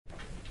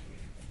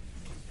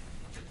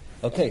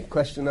Okay,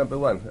 question number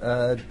one.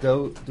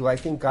 Do I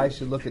think guys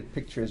should look at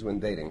pictures when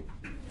dating?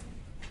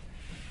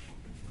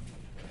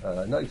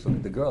 No, you should look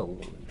at the girl.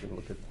 You're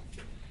going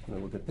to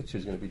look at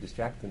pictures. Going to be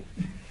distracting.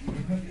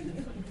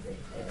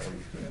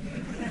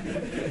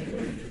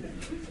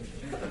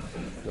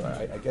 No,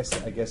 I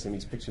guess in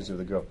these pictures of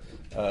the girl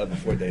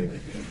before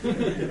dating.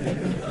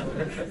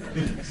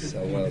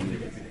 So,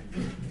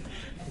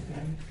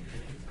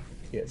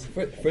 yes.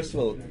 First of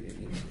all,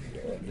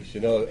 you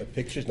should know a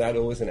picture is not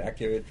always an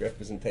accurate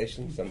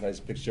representation. Sometimes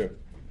a picture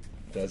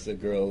does a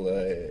girl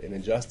an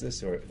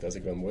injustice, or does a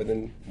girl more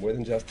than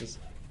justice.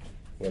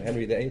 When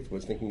Henry VIII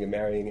was thinking of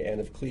marrying Anne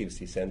of Cleves,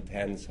 he sent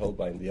Hans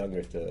Holbein the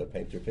Younger to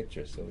paint her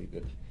picture so he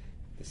could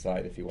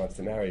decide if he wants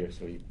to marry her.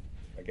 So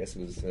I guess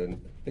it was a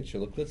picture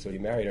looked good, so he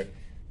married her.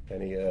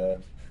 And he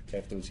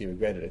afterwards he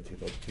regretted it. He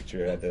thought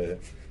the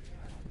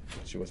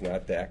picture was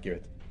not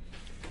accurate.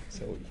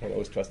 So you can't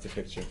always trust the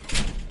picture.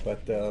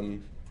 But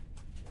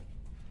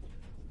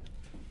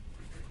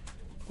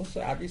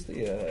also,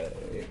 obviously,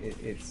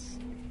 it's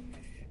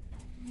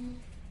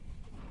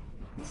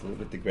a little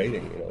bit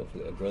degrading,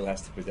 if a girl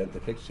has to present the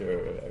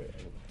picture.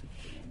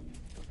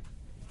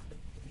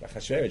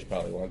 Achashverosh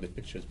probably wanted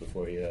pictures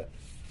before he had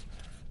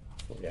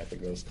the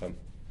girls come.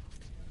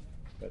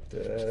 But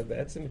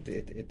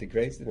it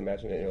degrades it.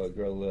 Imagine, a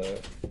girl.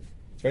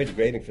 It's very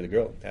degrading for the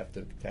girl to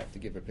have to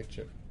give her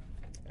picture,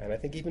 and I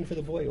think even for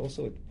the boy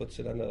also it puts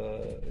it on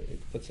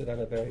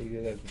a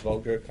very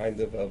vulgar kind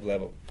of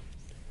level.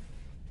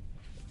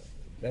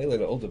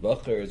 An older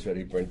bacher is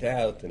already burnt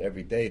out, and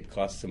every day it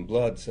costs some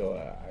blood. So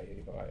I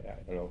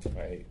don't know.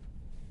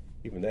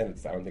 Even then,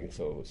 I don't think it's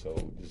so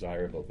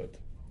desirable, but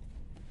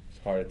it's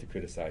harder to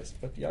criticize.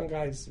 But young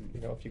guys, if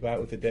you go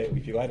out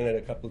if you go out on a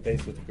couple of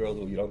dates with a girl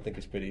who you don't think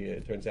is pretty,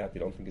 it turns out you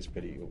don't think is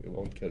pretty, it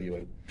won't kill you.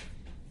 And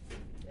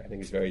I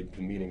think it's very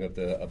the meaning of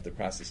the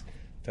process.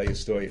 I'll tell you a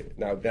story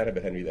now, not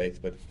about Henry VIII,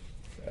 but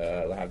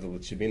Lahavdil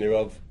with Shebina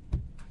Rov,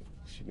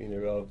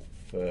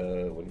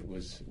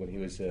 when he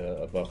was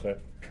a bacher,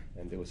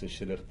 and there was a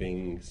shidduch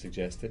being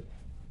suggested,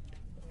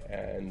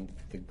 and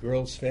the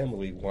girl's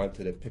family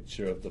wanted a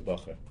picture of the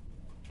bacher.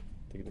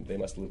 They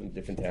must live in a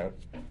different town.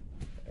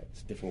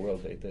 It's a different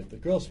world. The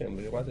girl's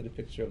family, they wanted a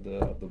picture of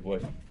the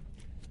boy.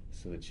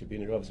 So that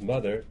Shebina Rov's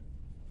mother,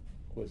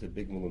 who was a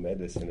big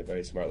Mulumedes and a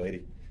very smart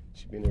lady,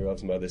 Shebina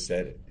Rov's mother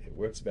said, it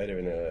works better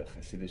in a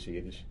Hasidic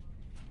Yiddish.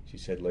 She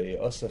said, Lo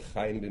ye'osa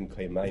chayin bim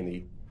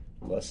kaimayni,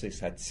 lo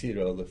seis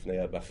hatziro lefnei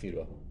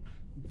habachiro.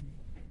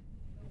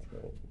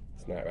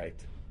 It's not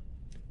right.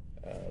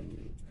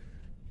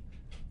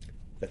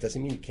 That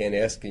doesn't mean you can't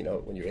ask.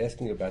 When you're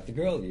asking about the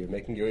girl, you're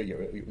making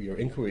your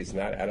inquiry is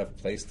not out of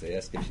place to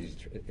ask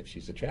if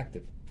she's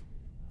attractive.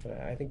 But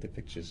I think the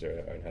pictures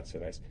are not so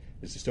nice.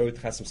 There's a story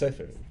with Chassam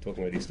Sofer.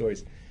 Talking about these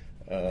stories,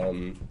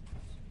 the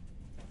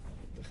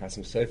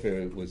Chassam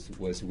Sofer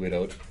was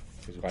widowed.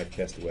 His wife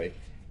passed away,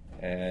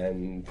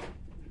 and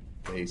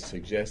they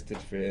suggested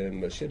for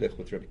him a shidduch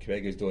with Rabbi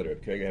Kreger's daughter.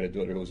 Rabbi Kreger had a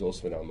daughter who was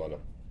also an almana.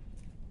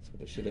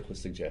 The shidduch was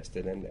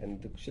suggested,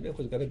 and the shidduch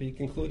was going to be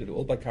concluded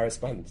all by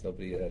correspondence.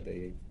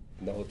 Nobody,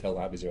 no hotel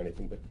lobbies or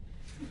anything, but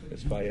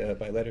just by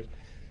letters.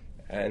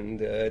 And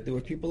there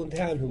were people in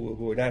town who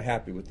were not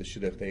happy with the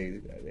shidduch.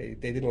 They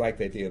didn't like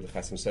the idea of the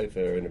Chassam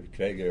Sofer and the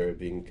Kreger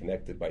being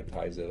connected by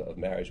ties of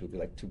marriage. It would be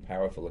like too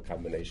powerful a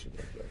combination,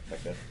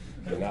 like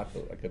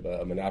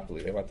a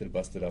monopoly. They wanted to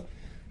bust it up.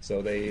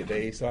 So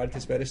they started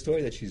to spread a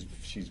story that she's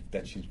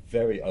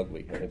very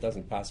ugly, and it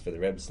doesn't pass for the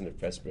Rebbetzin of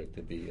Pressburg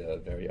to be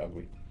very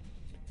ugly.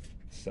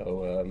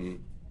 So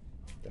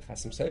the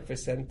Chassam Sofer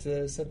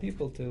sent some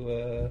people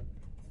to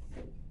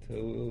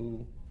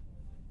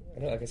I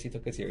don't know, I guess he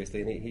took it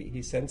seriously, and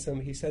he sent some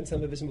of his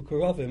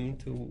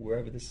Mukurovim to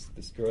wherever this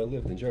girl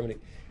lived in Germany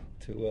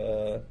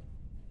to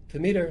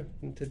meet her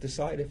and to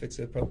decide if it's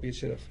an appropriate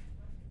shidduch.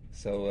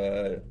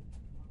 So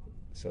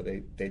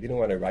they didn't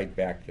want to write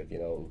back that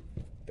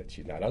that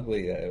she's not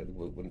ugly,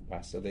 wouldn't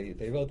pass. So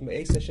they wrote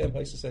Me'ez Hashem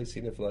Ha'isasai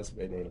Sina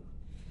Philosophy.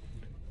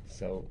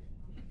 So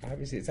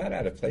obviously, it's not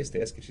out of place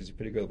to ask if she's a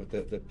pretty girl, but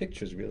the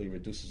pictures really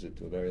reduces it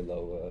to a very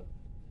low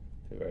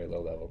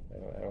level.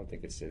 I don't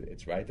think it's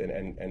right,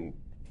 and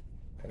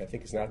I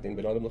think it's not in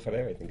Benodam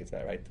L'Chaver. I think it's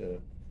not right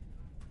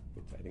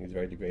I think it's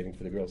very degrading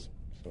for the girls.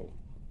 So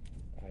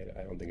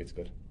I don't think it's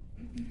good.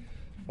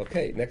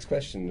 Okay, next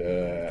question.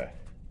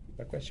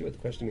 Not quite sure what the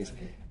question means.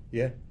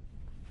 Yeah.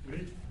 Would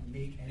it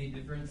make any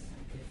difference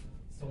if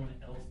someone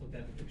else looked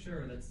at the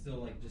picture, or that's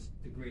still just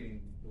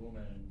degrading the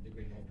woman and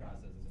degrading the whole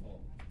process as a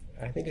whole?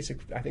 I think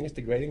it's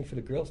degrading for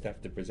the girls to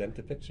have to present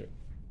the picture.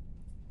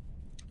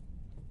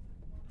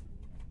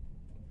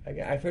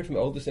 I've heard from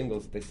older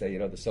singles, they say,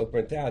 they're so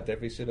burnt out,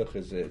 every shidduch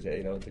is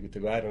to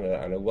go out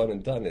on a one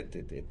and done,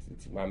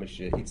 it's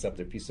mamish eats up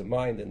their peace of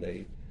mind, and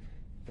they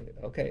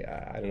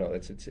I don't know,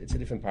 it's a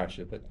different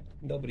parsha, but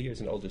nobody here is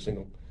an older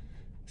single,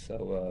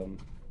 so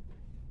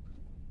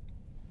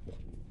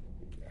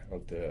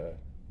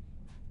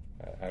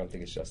I don't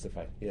think it's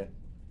justified. Yeah.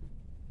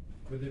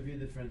 Could there be a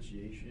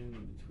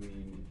differentiation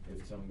between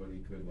if somebody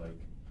could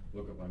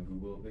look up on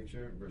Google a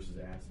picture versus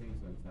asking,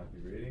 so it's not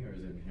degrading, or is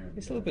it inherently?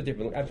 It's a little bit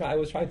different. I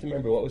was trying to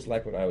remember what it was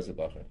like when I was a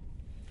bacher,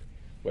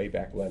 way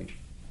back when.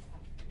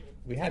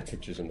 We had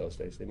pictures in those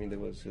days. I mean, there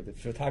was the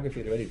photography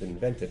had already been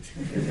invented.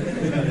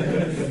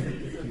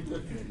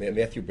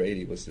 Matthew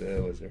Brady was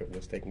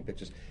taking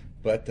pictures,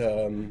 but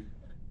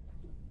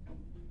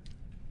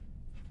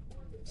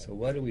so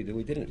what do? We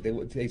didn't.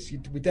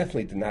 We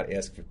definitely did not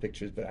ask for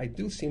pictures, but I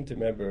do seem to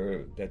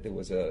remember that there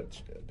was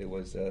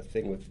a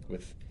thing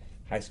with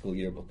high school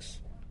yearbooks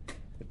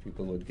that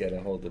people would get a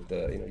hold of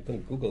the. You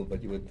couldn't Google,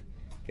 but you would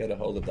get a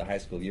hold of the high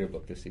school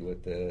yearbook to see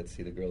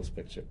see the girl's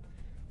picture.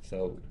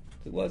 So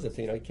it was a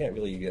thing. You can't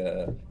really.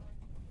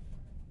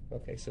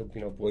 Okay, so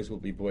boys will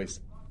be boys,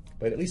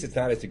 but at least it's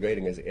not as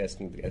degrading as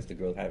the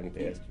girl having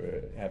to ask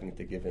for having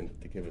to give a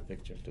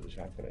picture to the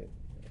shotgun.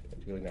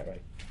 It's really not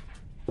right.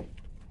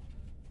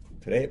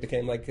 Today it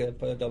became like a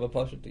double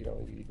pashut.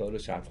 You go to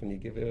the shotgun, you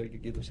give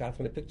the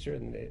shotgun a picture,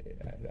 and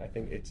I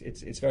think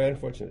it's very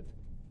unfortunate.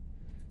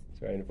 It's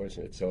very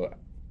unfortunate. So I'm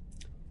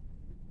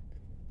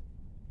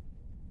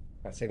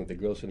not saying that the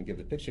girls shouldn't give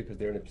the picture because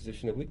they're in a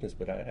position of weakness,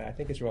 but I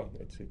think it's wrong.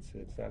 It's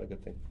not a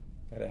good thing,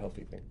 not a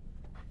healthy thing.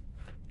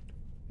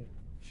 Yeah.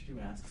 Should you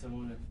ask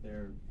someone if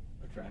they're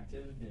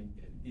attractive? And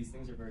these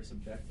things are very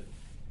subjective.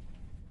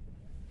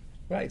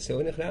 Right. So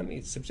in Ichnami,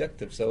 it's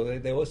subjective. So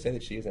they always say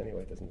that she is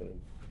anyway. It doesn't really.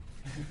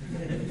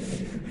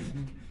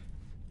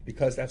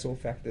 Because that's all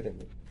factored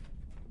in.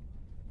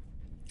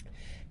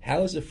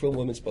 How is a frum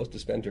woman supposed to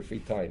spend her free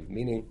time?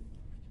 Meaning,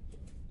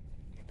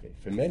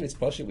 for men it's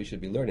pashut, we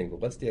should be learning,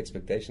 but what's the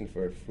expectation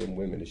for frum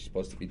women? Is she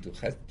supposed to be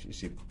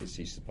is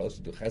she supposed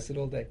to do chesed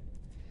all day?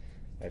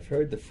 I've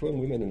heard the frum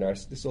women in our,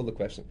 this is all the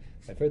question,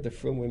 I've heard the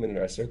frum women in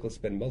our circle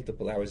spend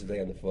multiple hours a day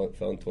on the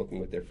phone talking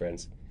with their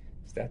friends.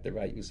 Is that the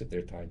right use of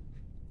their time?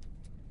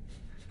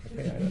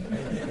 Okay, I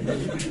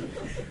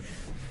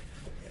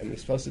and you're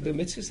supposed to do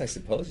mitzvahs, I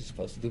suppose. You're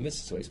supposed to do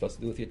mitzvahs. So what you're supposed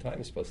to do with your time,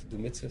 you're supposed to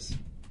do mitzvahs.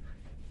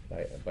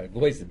 By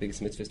boys, the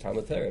biggest mitzvah is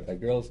Talmud Torah. By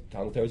girls,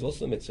 Talmud Torah is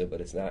also a mitzvah,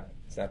 but it's not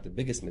the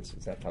biggest mitzvah.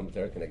 It's not Talmud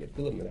Torah. Can I get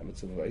kulam and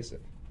mitzvah v'ayisa?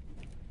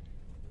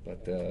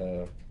 But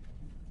you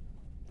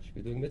should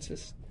be doing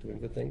mitzvahs, doing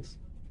good things.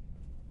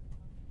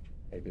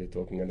 Maybe they're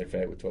talking on their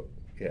phone.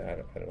 I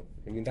don't know.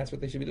 I mean, that's what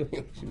they should be doing.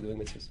 They should be doing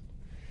mitzvahs.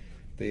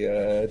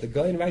 The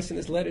Gaon writes in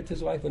his letter to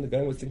his wife when the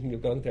Gaon was thinking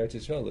of going to Eretz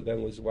Yisrael. The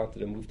Gaon wanted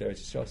to move to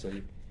Eretz Yisrael, so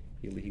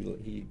he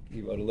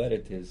wrote a letter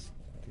to his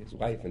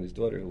wife and his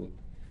daughter who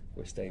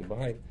were staying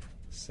behind.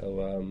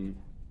 So,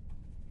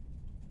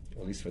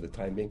 at least for the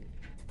time being,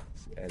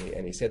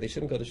 and he said they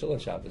shouldn't go to Shul on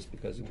Shabbos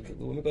because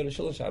when we go to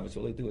Shul on Shabbos,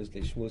 all they do is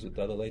they schmooze with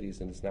the other ladies,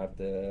 and it's not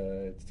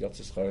it's the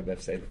Yotzes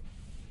Charav Seder.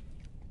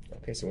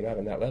 Okay, so we're not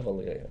on that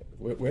level.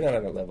 We're not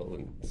on that level,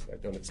 and I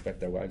don't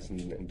expect our wives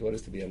and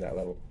daughters to be on that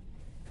level.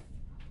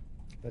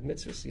 But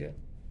mitzvahs, yeah.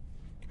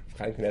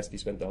 Chaim Kanievsky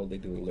spent the whole day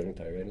learning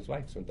Torah, and his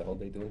wife spent the whole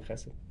day doing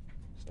chesed.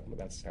 So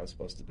that's how it's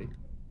supposed to be.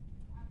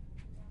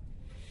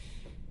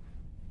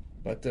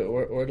 But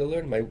or to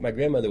learn. My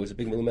grandmother was a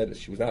big mulumedes.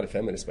 She was not a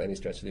feminist by any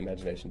stretch of the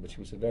imagination, but she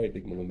was a very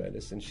big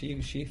mulumedes. And she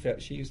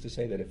used to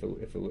say that if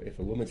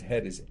a woman's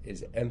head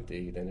is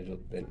empty,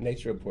 then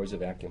nature abhors a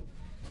vacuum.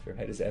 If her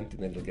head is empty,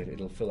 then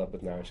it'll fill up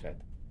with narishkeit.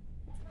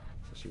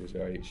 So she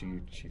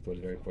thought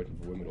it very important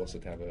for women also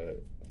to have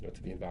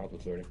to be involved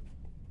with learning,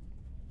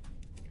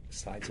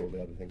 besides all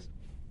the other things.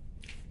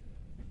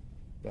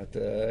 But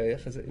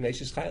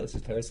Neishes Chayil is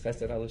Teres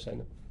Chesed Al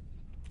Shana.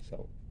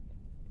 So,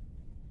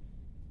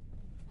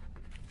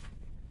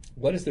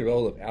 what is the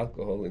role of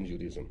alcohol in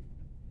Judaism?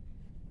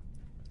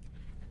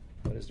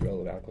 What is the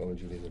role of alcohol in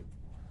Judaism?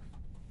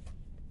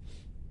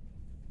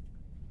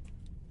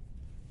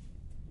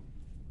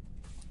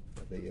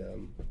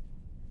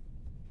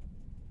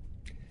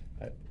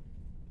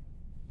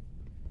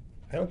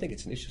 I don't think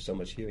it's an issue so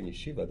much here in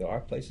yeshiva. There are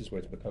places where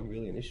it's become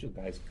really an issue.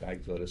 Guys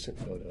go to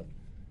simchas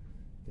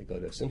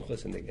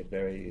and they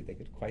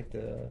get quite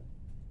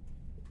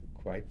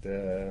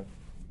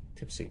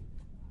tipsy.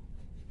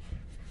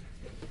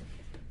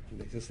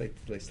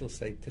 They still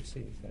say tipsy.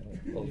 Is that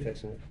an old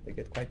fashioned? They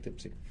get quite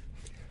tipsy.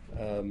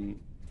 The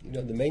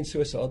main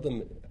source of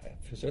them,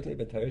 certainly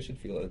Ben Torah should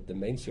feel it. The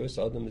main source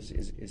of them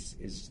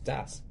is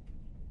das.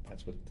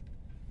 That's what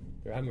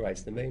the Rambam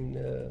writes. The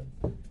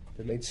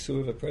main sur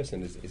of a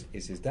person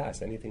is his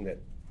das. Anything that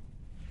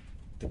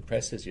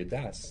depresses your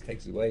das,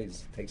 takes away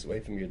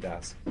from your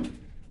das.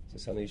 So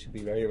something you should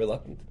be very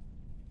reluctant.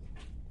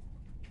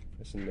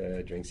 Person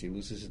drinks, he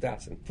loses his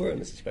das. And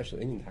Purim is a special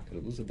Indian. How could he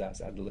lose a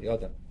das? Ad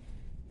yoda.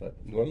 But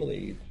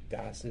normally,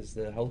 das is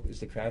the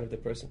crown of the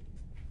person.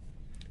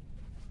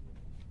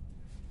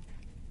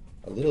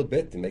 A little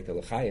bit to make a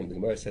l'chaim. The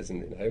Gemara says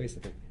in Haris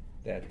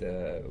that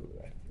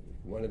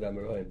one of the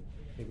Amoraim,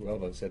 I think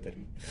Rava, said that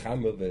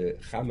chama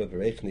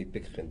v'reichni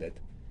pikchen, that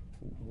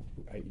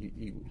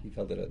he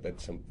felt that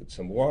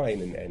some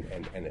wine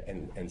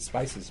and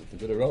spices with a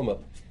good aroma,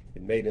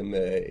 it made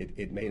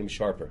him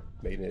sharper,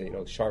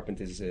 sharpened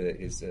his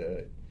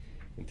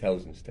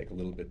intelligence. Take a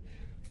little bit.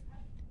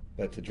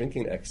 But to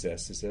drinking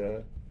excess is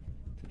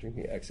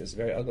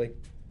very ugly.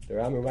 The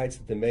Rambam writes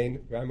that the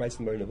main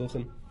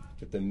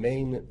that the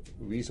main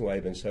reason why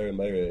Ben Sarah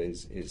Meira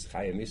is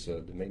Chaya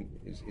Misa, the main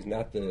is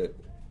not the.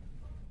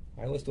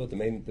 I always thought the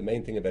main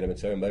thing about Ben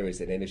Sarah Meira is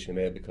that Enish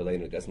Shemei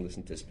B'Koleinu doesn't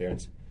listen to his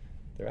parents.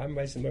 The Rambam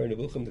writes in Meir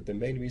Nevuchim that the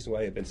main reason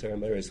why Ben Sarah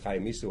Meira is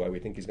Chaya Misa, why we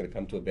think he's going to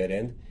come to a bad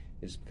end,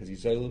 is because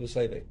he's Zoyel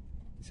B'Seive.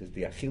 He says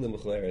the Achila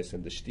Mechuleres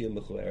and the Shtia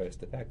Mechuleres,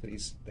 the fact that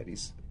he's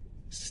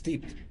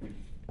steeped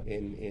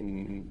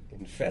in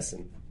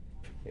Fessen,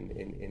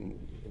 in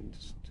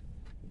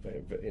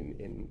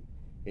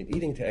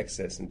eating to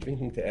excess and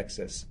drinking to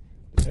excess.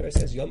 The Torah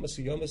says Yomas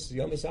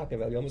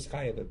Akav Al Yomas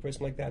Chayav. A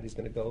person like that is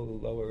going to go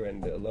lower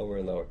and lower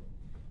and lower.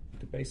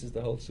 The base is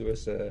the whole Surah.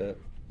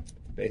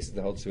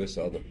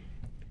 Sodom.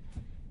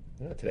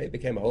 Today it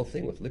became a whole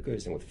thing with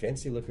liquors and with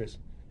fancy liquors.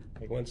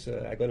 I go to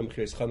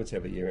Mechiras Chametz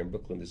every year in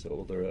Brooklyn. This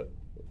older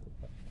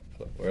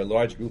or a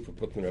large group of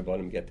Brooklyn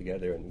Rabbanim get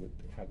together and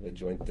have a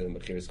joint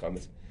Mechiras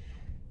Chametz.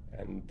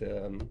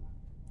 And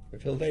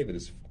Phil David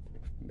is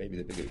maybe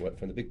the biggest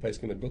from the big place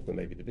in Brooklyn,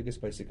 maybe the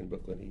biggest place in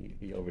Brooklyn.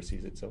 He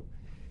oversees it. So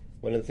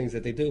one of the things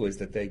that they do is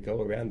that they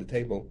go around the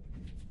table,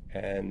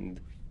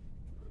 and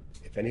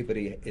if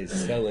anybody is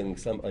selling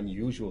some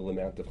unusual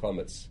amount of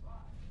chametz,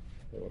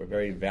 or a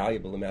very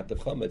valuable amount of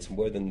chametz,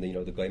 more than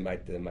the guy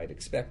might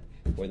expect,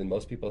 more than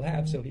most people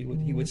have, so he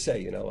would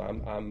say,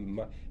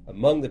 I'm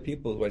among the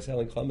people who are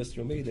selling chametz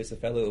through me. There's a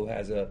fellow who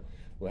has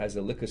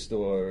a liquor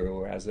store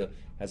or has a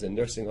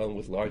nursing home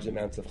with large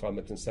amounts of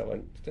chametz and so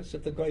on. Just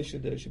that the guy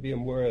should be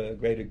a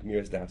greater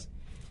gemiras das.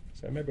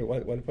 So I remember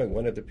one point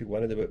one of the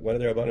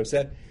Rabbanim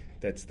said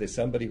that there's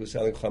somebody who's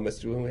selling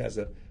chametz through him who has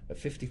a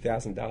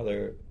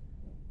 $50,000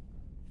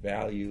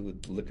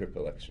 valued liquor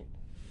collection.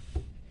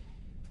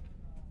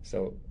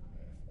 So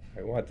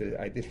I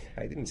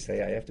didn't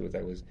say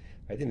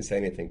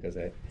anything because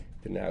I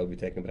didn't know I would be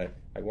taken, but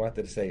I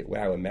wanted to say,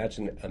 wow,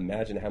 imagine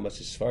how much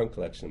his Sfarim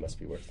collection must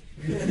be worth.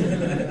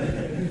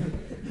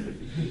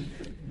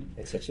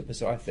 It's such a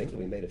bizarre thing that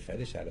we made a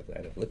fetish out of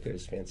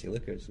liquors, fancy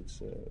liquors. It's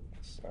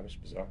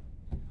bizarre.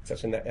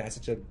 It has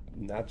such a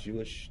not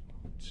Jewish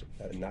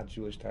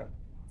time.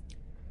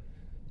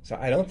 So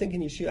I don't think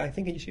in yeshiva. I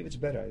think in yeshiva it's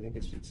better. I think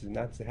it's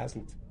not. It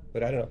hasn't.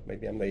 But I don't know.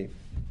 Maybe I'm naive.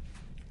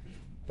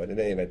 But in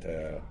any event,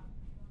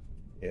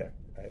 I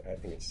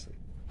think it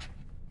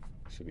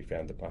should be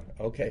frowned upon.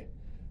 Okay.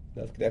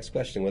 Now, the next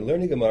question: when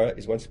learning Gemara,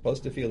 is one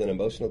supposed to feel an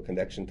emotional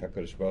connection to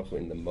HaKadosh Baruch Hu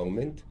in the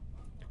moment,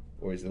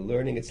 or is the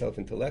learning itself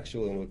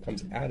intellectual, and what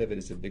comes out of it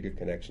is a bigger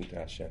connection to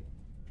Hashem?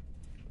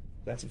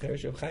 That's a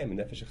Perush of Chaim,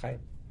 Nefesh Chaim.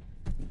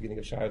 In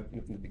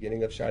the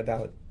beginning of Shar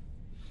Dalet,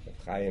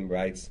 Chaim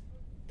writes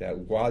that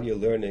while you're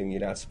learning,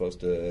 you're not supposed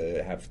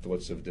to have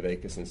thoughts of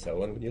Devekus and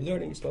so on. When you're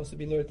learning, you're supposed to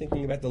be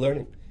thinking about the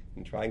learning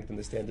and trying to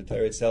understand the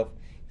Torah itself.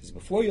 Because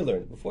before you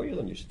learn,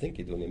 you should think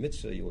you're doing a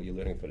mitzvah, you're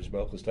learning Kodesh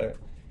Baruch Hu's Torah.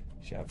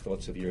 You should have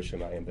thoughts of Yiras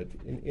Shamayim. But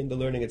in the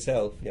learning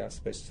itself, you're not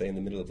supposed to say in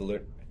the middle of the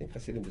learning. I think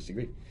Hasidim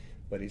disagree.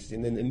 But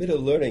in the middle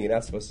of learning, you're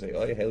not supposed to say,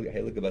 oh,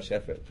 Heilig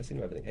B'Shefer.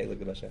 Hasidim have everything, Heilig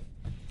B'Shefer.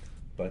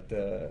 But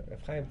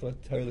Rav Chaim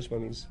thought Torah Lishma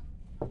means,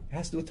 it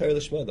has to do with Torah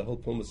Lishma, the whole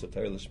pumas of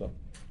Torah Lishma.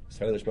 Does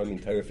Torah Lishma mean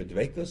Torah for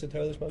Dveikus, or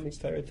Torah Lishma means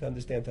Torah to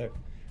understand Torah?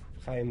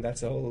 Chaim,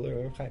 that's the whole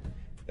Chaim.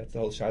 That's the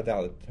whole Shar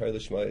Dalet. Torah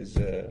Lishma is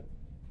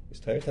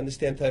Torah to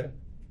understand Torah.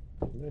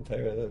 Learn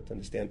Torah to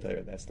understand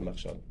Torah. That's the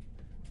machshava.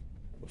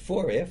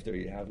 Before or after,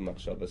 you have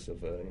machshavas of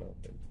the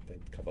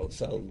Kabbalah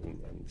Sal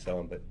and so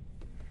on. But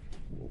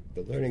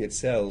the learning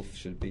itself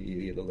should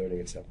be the learning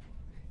itself.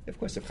 Of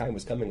course, if Chaim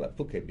was coming like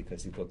Puke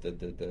because he thought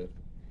the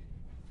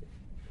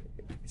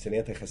it's an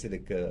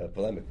anti-Hasidic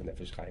polemic with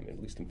Nefesh Chaim,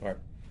 at least in part.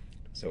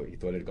 So he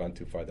thought it had gone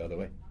too far the other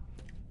way.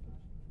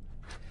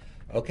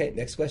 Okay,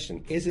 next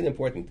question. Is it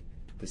important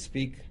to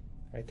speak?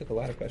 I took a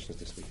lot of questions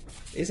to speak.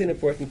 Is it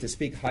important to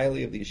speak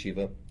highly of the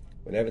yeshiva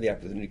whenever the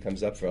opportunity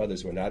comes up for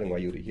others who are not in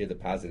YU to hear the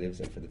positives,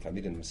 and for the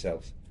Talmidim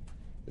themselves?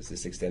 Does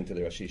this extend to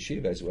the Rosh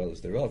Yeshiva as well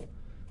as the Rav,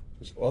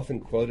 who's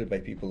often quoted by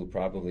people who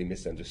probably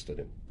misunderstood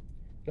him?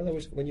 In other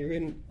words, when you're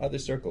in other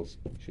circles,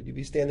 should you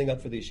be standing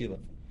up for the yeshiva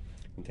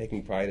and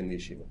taking pride in the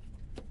yeshiva?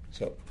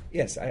 So,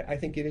 yes, I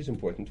think it is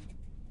important.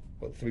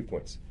 Well, 3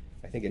 points.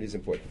 I think it is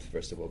important,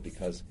 first of all,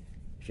 because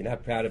if you're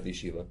not proud of the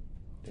yeshiva,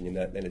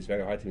 then it's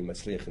very hard to be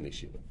matzliach in the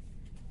yeshiva.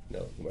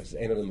 No, the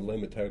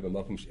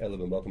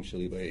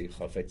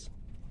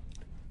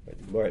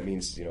Gemara, it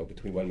means,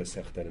 between one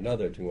Masechta and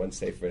another, between one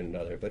Sefer and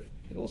another, but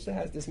it also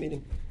has this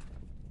meaning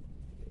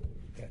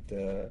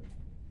that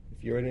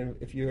if you're in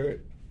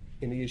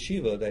a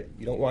yeshiva that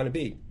you don't want to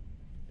be,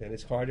 then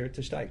it's harder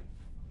to steig.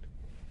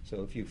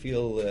 So if you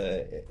feel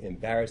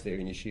embarrassed that you're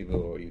in yeshiva,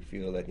 or you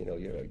feel that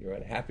you're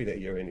unhappy that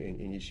you're in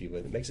yeshiva,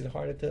 it makes it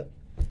harder to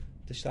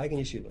steig in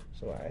yeshiva.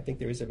 So I think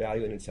there is a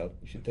value in itself.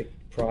 You should take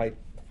pride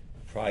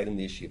in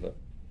the yeshiva,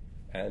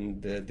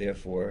 and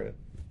therefore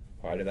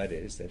part of that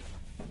is that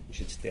you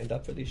should stand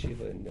up for the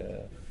yeshiva and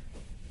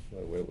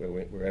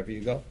wherever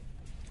you go.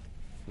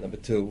 Number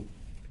 2,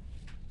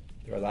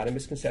 there are a lot of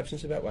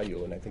misconceptions about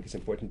YU, and I think it's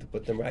important to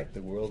put them right.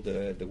 The world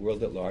at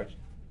large,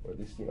 or at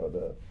least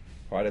the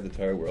part of the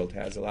Torah world,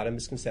 has a lot of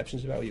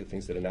misconceptions about YU,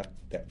 things that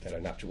are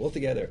not true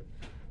altogether,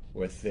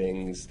 or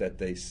things that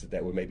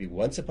that were maybe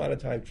once upon a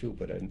time true,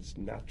 but are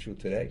not true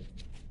today.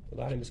 A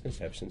lot of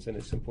misconceptions, and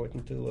it's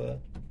important to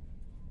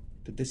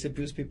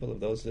disabuse people of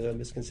those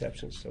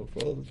misconceptions. So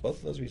for both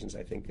of those reasons,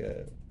 I think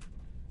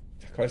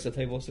also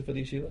for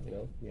the yeshiva,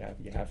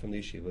 you have from the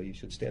yeshiva, you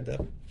should stand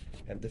up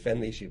and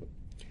defend the yeshiva.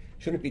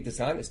 Shouldn't be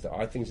dishonest. There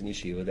are things in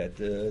yeshiva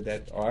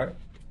that are.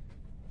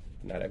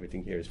 Not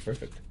everything here is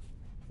perfect.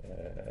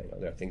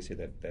 There are things here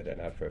that are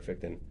not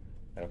perfect, and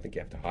I don't think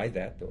you have to hide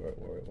that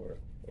or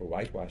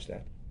whitewash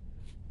that.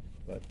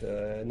 But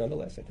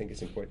nonetheless, I think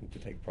it's important to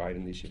take pride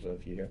in the yeshiva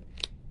if you're here,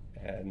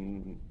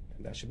 and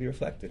that should be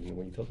reflected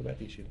when you talk about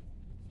the yeshiva.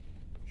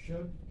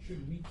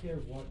 Should we care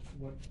what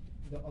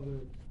the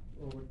other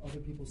or what other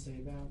people say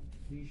about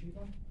the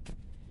yeshiva?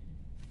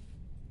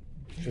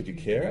 Should you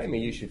care? I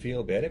mean, you should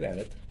feel bad about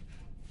it.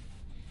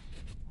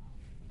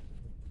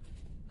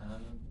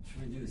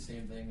 Should we do the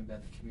same thing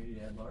about the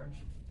community at large?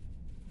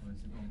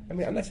 I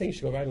mean, I'm not saying you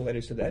should go writing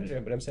letters to the editor,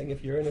 but I'm saying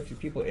if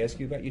people ask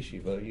you about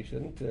yeshiva, you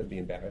shouldn't be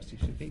embarrassed. You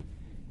should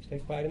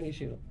take pride in the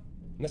yeshiva.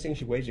 I'm not saying you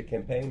should wage a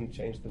campaign and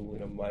change the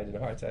minds and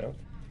hearts. I don't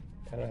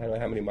know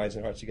how many minds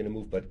and hearts you're going to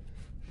move, but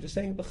I'm just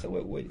saying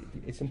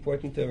it's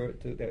important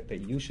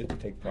that you should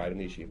take pride in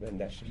the yeshiva, and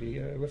that should be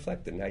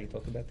reflected in how you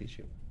talk about the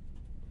yeshiva.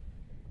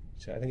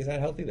 So I think it's not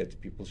healthy that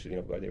people should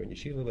go there in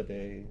yeshiva, but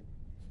they're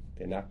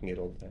knocking it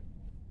all the time.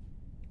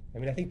 I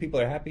mean, I think people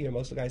are happy, or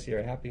most of the guys here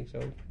are happy, so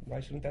why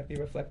shouldn't that be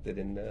reflected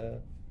in the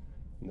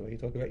way you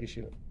talk about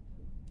yeshiva?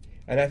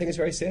 And I think it's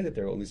very sad that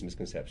there are all these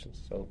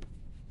misconceptions. So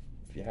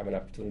if you have an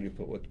opportunity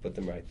to put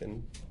them right,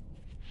 then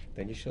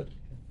you should.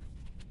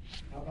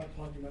 How about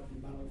talking about the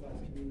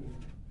monotheist community?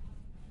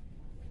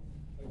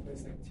 Like a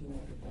place like Tina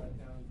could cut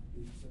down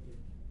the Pacific.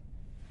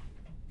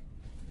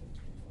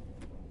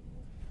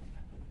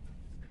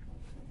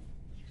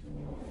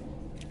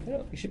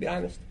 You should be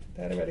honest.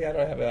 I don't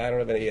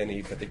have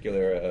any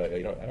particular.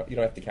 You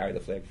don't have to carry the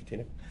flag for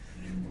Tina.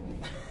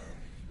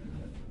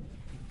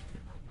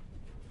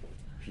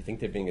 If you think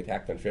they're being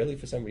attacked unfairly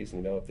for some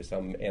reason, if there's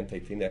some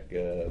anti-Tinek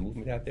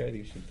movement out there,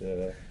 you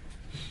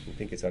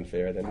think it's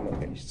unfair, then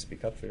okay, you should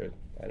speak up for it.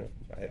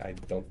 I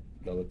don't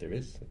know that there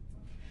is.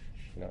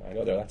 I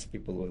know there are lots of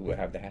people who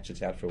have the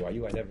hatchets out for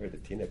YU. I never heard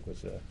that Tinek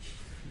was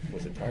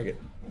a target.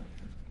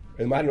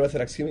 In modern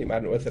Orthodoxy,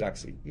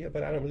 yeah,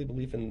 but I don't really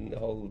believe in the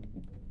whole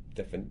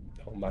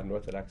modern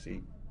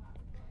Orthodoxy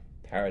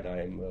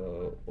paradigm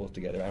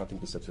altogether. I don't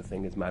think there's such a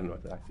thing as modern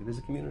Orthodoxy. There's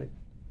a community.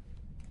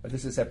 But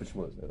this is a separate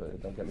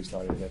shmuz. Don't get me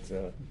started. That's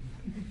a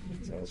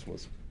whole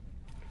shmuz.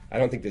 I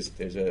don't think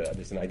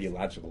there's an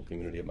ideological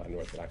community of modern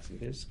Orthodoxy.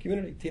 There's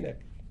community, Tinek,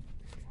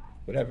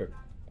 whatever.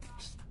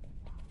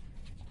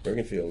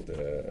 Bergenfield,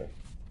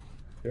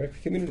 there are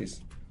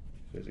communities.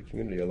 There's a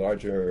community, a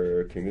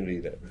larger community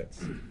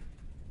that's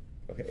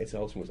okay. It's a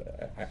whole shmuz.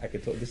 I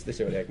could tell this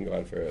area I can go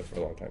on for a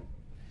long time.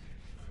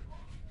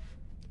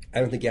 I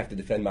don't think you have to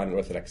defend modern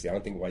Orthodoxy. I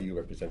don't think YU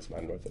represents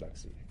modern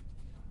Orthodoxy.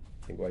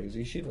 I think YU is a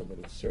yeshiva, but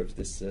it serves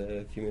this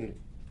community.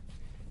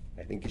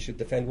 I think you should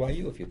defend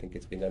YU if you think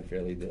it's been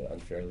unfairly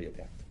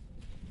attacked.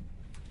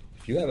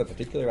 If you have a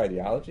particular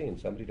ideology and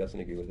somebody doesn't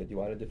agree with it, you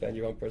want to defend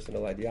your own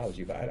personal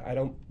ideology. But I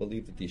don't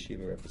believe that the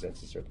yeshiva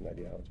represents a certain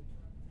ideology.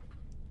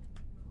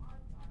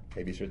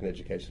 Maybe a certain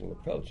educational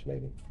approach,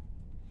 maybe.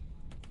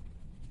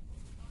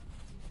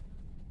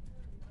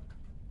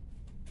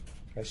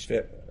 Now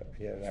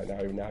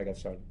I got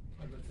started.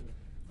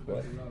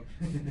 What?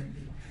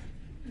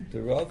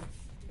 The Rav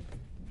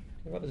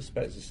is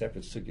a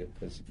separate sugya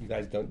because you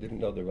guys didn't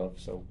know the Rav,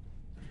 so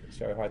it's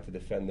very hard to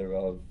defend the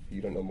Rav.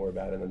 You don't know more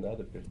about him than the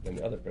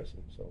other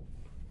person. So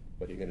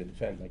what are you going to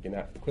defend? Like you're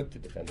not equipped to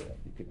defend the Rav.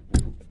 You could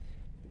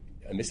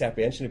a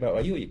misapprehension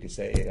about you could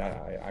say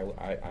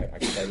I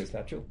can tell you it's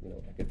not true.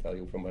 I can tell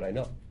you from what I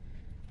know.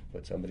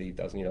 But somebody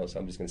doesn't.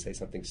 Somebody's going to say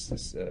something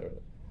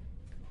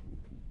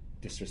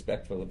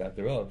disrespectful about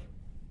the Rav.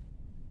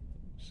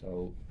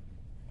 So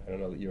I don't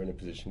know that you're in a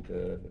position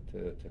to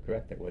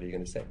correct that. What are you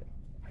going to say?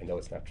 I know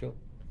it's not true.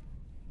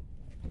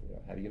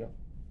 How do you know?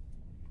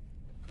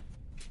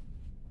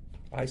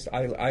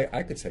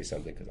 I could say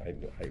something because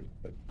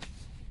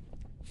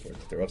or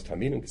the Rav's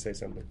Talmidim could say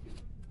something.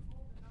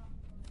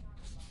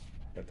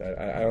 But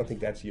I don't think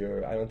that's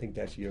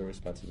your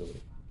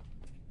responsibility.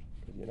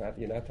 You're not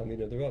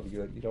Talmid of the Rav.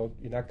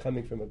 You're not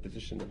coming from a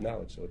position of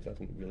knowledge, so it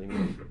doesn't really mean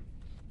anything.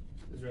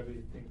 Does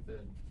Rebbe think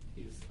that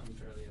he's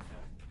unfairly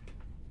attacked?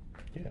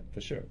 Yeah,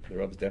 for sure. The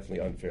Rav is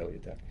definitely unfairly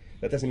attacked.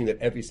 That doesn't mean that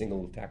every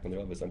single attack on the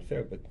Rav is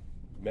unfair, but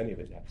many of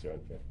his attacks are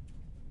unfair.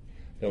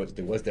 No,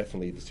 there was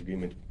definitely a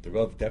disagreement. The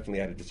Rav definitely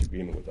had a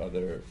disagreement with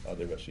other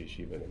Rosh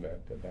Yeshiva in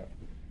America about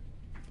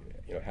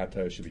how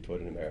Torah should be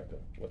taught in America.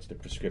 What's the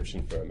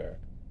prescription for America?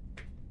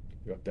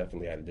 The Rav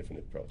definitely had a different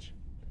approach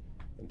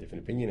and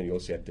different opinion, and you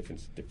also had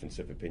difference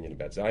of opinion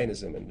about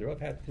Zionism, and the Rav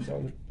had his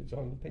own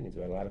opinions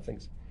about a lot of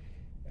things.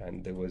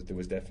 And there was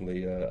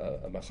definitely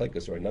a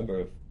machlekes or a number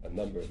of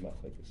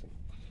machlekes.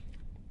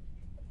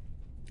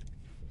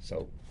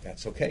 So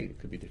that's okay. It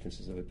could be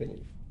differences of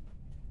opinion.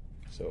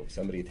 So if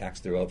somebody attacks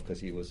the Rav because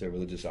he was a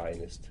religious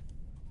Zionist,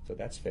 so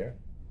that's fair.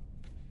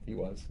 He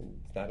was, and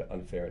it's not an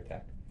unfair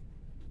attack.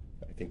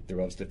 I think the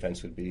Rav's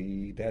defense would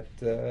be that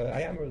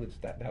I am religious.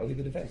 That would be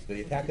the defense.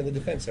 The attack and the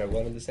defense are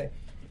one and the same.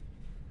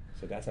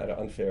 So that's not an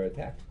unfair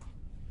attack.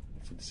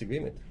 It's a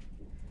disagreement.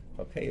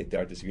 Okay,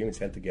 our disagreements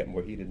tend to get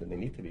more heated than they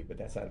need to be, but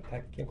that's not an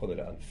attack. You can't call it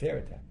an unfair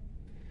attack.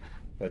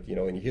 But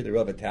when you hear the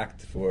Rav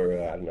attacked for,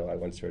 I don't know, I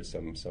once heard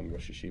some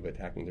Rosh Hashiva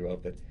attacking the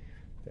Rav that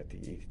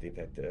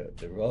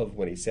the Rav,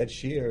 when he said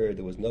shir,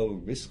 there was no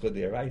risk of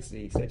the Araisa.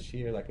 He said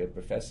shir like a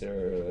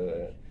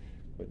professor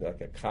with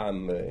like a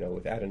calm,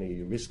 without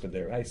any risk of the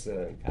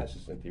Araisa and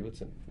kashas and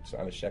tirutz and so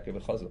I'm a sheker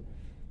v'chazal.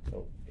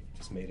 So he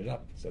just made it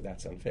up. So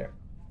that's unfair.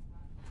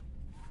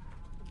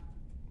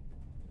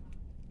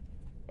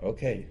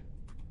 Okay.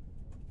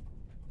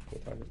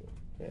 What time is it?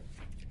 Yeah.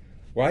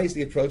 Why is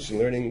the approach in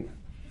learning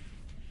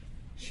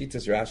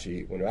Shitas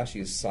Rashi, when Rashi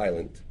is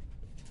silent,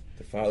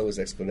 to follow his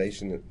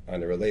explanation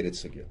on a related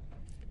sugya?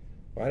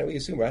 Why don't we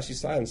assume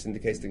Rashi's silence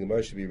indicates the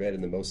Gemara should be read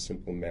in the most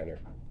simple manner?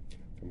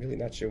 I'm really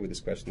not sure where this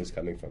question is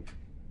coming from.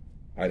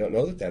 I don't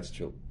know that that's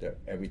true. That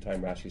every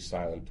time Rashi's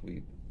silent,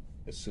 we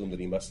assume that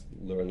he must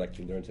learn like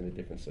he learns in a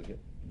different sugya.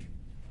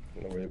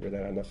 Where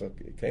that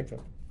hanacha came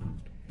from.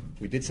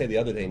 We did say the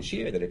other day in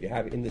Shir that if you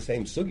have in the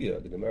same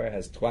sugya, the Gemara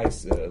has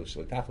twice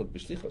shalitachot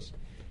b'shlichos,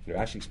 and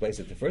Rashi explains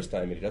it the first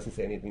time, and he doesn't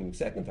say anything the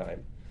second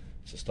time.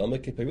 So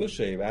stomach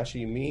kipirushay,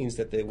 Rashi means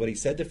that what he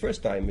said the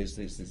first time is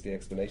the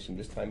explanation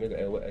this time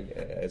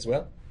as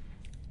well.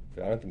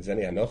 But I don't think there's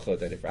any hanocha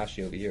that if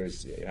Rashi over here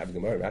is having a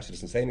Gemara, Rashi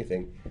doesn't say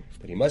anything,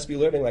 but he must be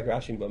learning like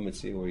Rashi in Bava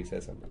Metzia where he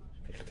says something.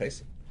 You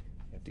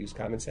have to use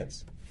common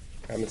sense.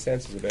 Common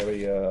sense is a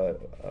very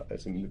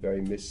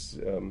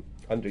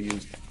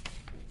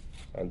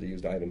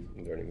underused item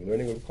in learning.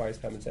 Learning requires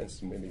common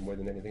sense maybe more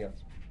than anything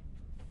else.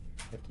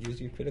 You have to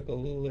use your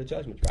critical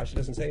judgment. Rashi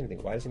doesn't say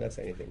anything. Why does he not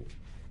say anything?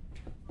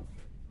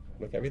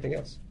 Like everything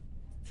else.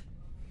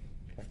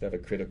 You have to have a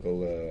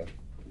critical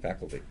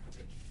faculty.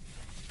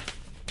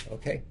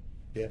 Okay.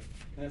 Yeah.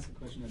 Can I ask a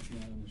question that's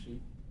not on the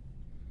sheet?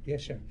 Yeah,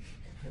 sure.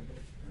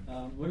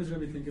 What does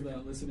Rebbe think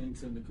about listening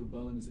to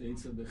Mekubalim's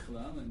Eitzah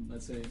B'Chlal? And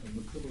let's say a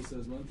Mekubal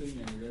says one thing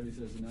and a Rebbe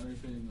says another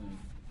thing. Like,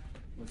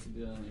 what's the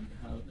deal? Like,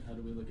 how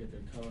do we look at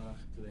their koach?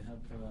 Do they have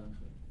koach?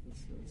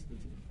 What's the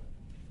deal?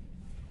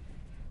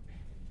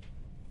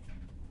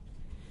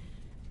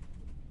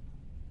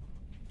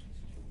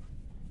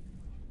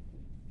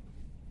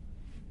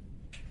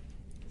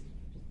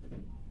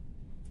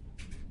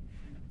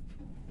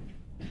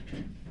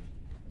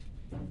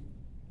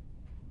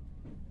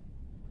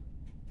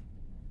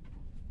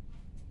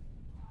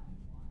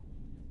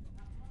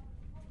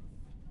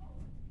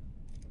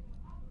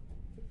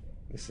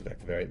 This is like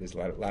there's a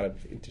lot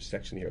of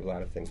intersection here, a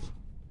lot of things.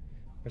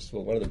 First of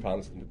all, one of the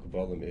problems with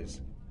Mekubalim is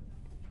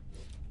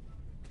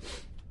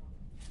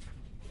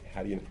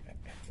how do you?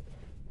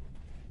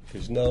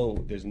 There's no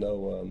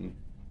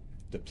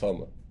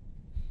diploma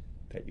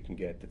that you can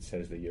get that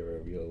says that you're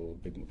a real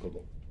big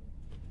Mekubal.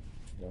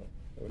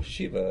 Or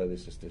Shiva,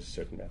 there's just a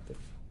certain method.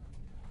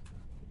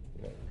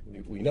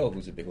 We know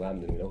who's a big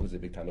Lamdan, we know who's a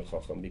big Talmid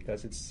Chacham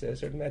because it's a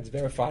certain it's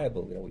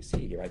verifiable. We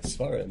see he writes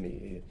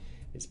Svarim,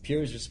 his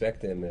peers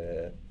respect him.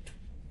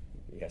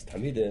 He has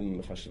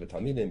Talmidim, Chashiv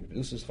Talmidim,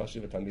 produces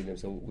Chashiv Talmidim.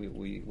 So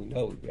we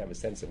know, we have a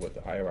sense of what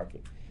the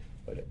hierarchy.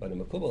 But in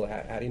Mekubal,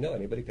 how do you know?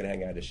 Anybody can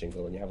hang out a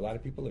shingle, and you have a lot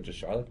of people who are just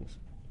charlatans.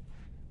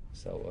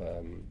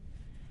 So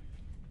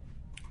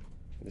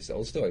this is an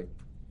old story.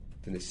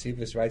 The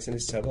Nesivus writes in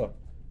his Tzava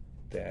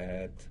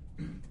that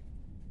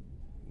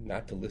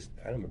not to listen.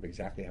 I don't remember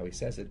exactly how he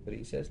says it, but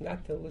he says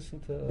not to listen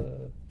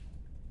to.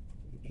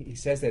 He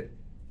says that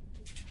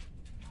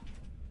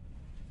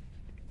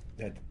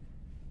I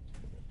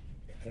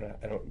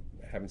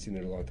haven't seen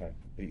it in a long time.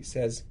 But he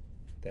says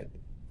that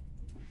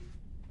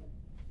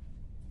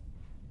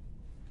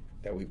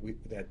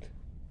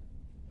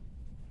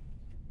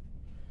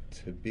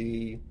to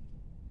be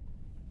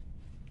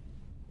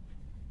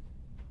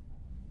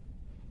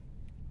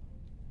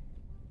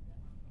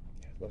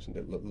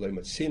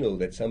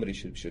that somebody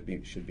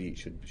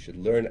should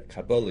learn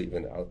Kabbalah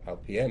even al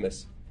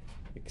PMS,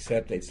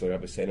 except Eitzel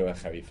Rabbeinu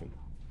Acharifim.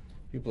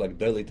 People like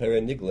Dali Torah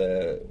and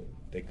Nigla,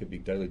 they could be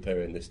Dali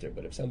Torah and Nister,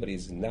 but if somebody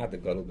is not a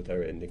Gadol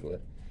B'Torah and Nigla,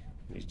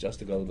 and he's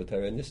just a Gadol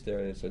B'Torah and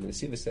Nister, so the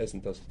Nesiva says,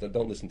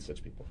 don't listen to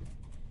such people.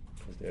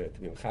 Because to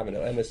be Mechavan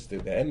al Emes, the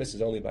Emes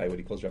is only by what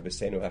he calls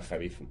Rabbeinu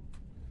Acharifim.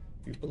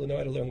 People who know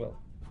how to learn well.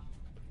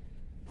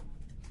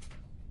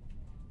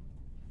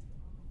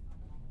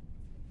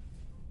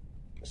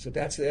 So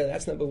that's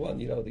number one.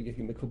 The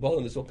Mekubal,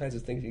 and there's all kinds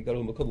of things. You go to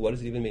a Mekubal. What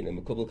does it even mean? A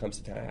Mekubal comes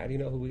to town. How do you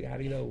know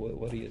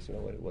what he is?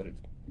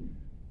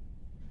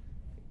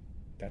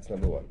 That's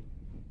number one.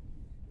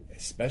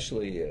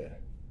 Especially, and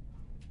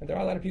there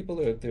are a lot of people.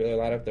 There are a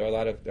lot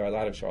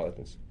of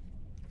charlatans.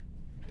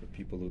 There are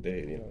people who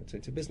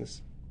it's a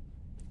business.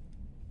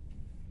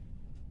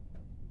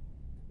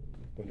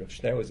 When Rav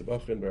Schneur was a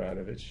Bocher in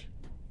Baranovich,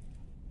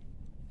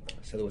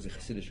 so there was a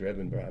Chassidish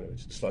Rebbe in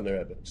Baranovich, the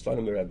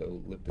Slonim Rebbe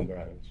who lived in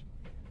Baranovich.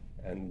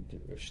 And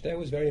Rav Schneur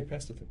was very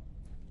impressed with him.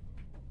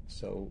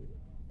 So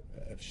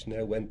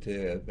Shner went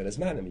to Ben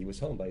Azmanim. He was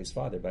home by his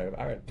father, by Rav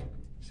Aaron.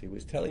 So he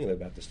was telling him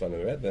about the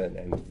Slonim Rebbe, and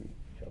I don't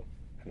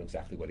know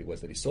exactly what it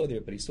was that he saw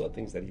there, but he saw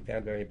things that he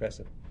found very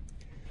impressive.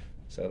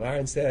 So Rav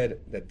Aaron said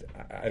that,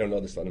 I don't know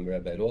the Slonim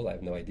Rebbe at all. I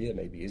have no idea.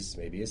 Maybe he is,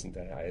 maybe he isn't.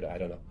 I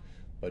don't know.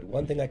 But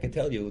one thing I can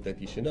tell you that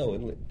you should know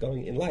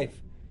going in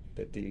life,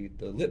 that the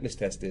litmus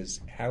test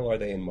is, how are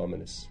they in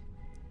Mominus?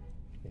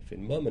 If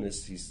in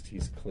Mominus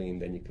he's clean,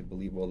 then you could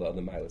believe all the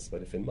other milas.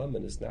 But if in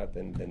Mominus not,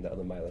 then the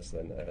other milas,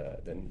 then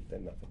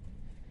nothing.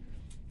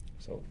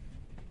 So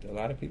there are a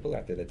lot of people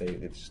out there that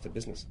it's just a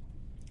business.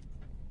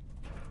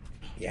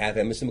 You have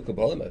emerson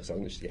Kabbalah, as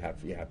long as you have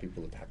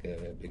people attack a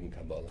big in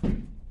Kabbalah.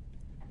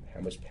 How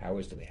much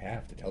powers do they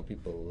have to tell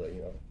people,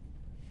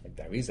 like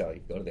the Arizal,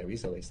 you go to the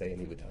Arizal, they say, and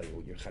he would tell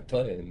you your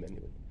chatoim, and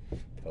he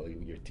would tell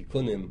you your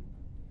tikkunim.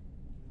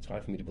 It's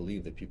hard for me to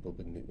believe that people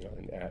in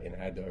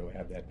Adar would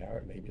have that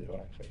power. Maybe there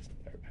are.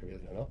 I really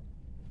don't know.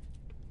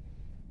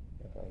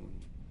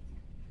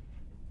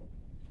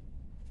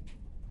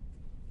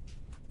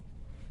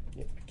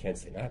 I can't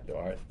say not. There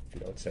are,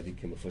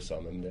 tzaddikim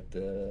u'fusamim that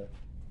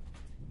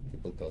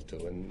people go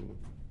to, and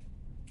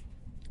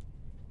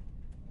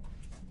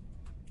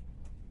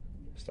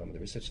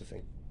there is such a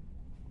thing.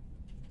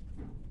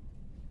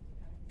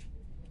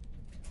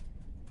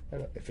 I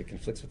don't know, if it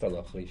conflicts with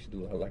halacha, you should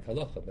do like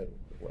halacha. But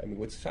I mean,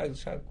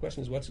 the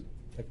question is, what's the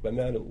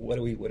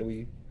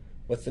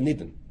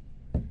nidin?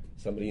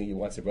 Somebody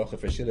wants a bracha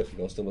for shidduch, he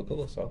goes to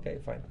makubal. So okay,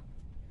 fine.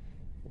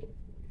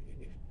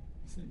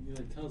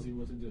 He tells you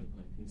what to do.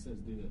 Like he says,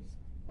 do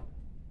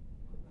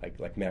this.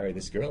 Like marry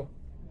this girl.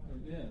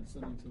 Yeah,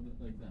 something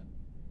like that.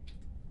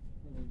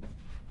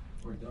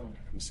 Or don't.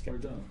 I'm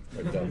scared.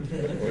 Or don't. Or don't.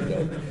 Or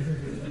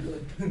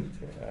don't.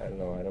 I don't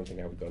know. I don't think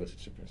I would go to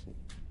such a person.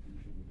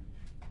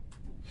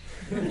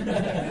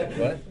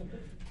 What?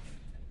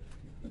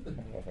 I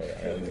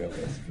don't know.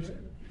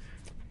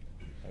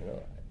 I don't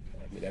know.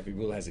 I mean, every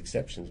rule has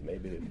exceptions.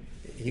 Maybe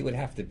he would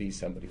have to be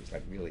somebody who's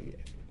like really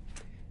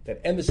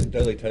that emes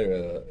Dolei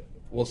Torah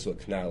also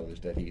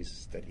acknowledged that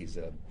he's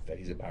a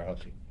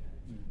barachi.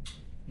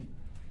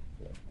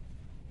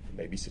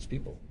 Maybe such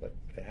people, but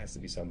it has to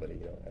be somebody.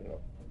 I don't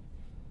know.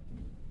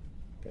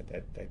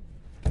 That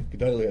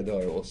Gedolei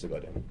Ador also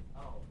got him.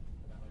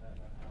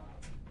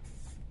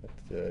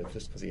 But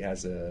just because he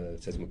has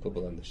it says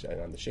Mekubal on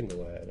the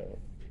shingle, I don't know.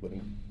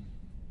 Wouldn't.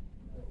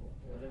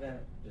 What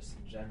about just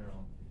in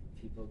general,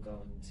 people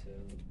going to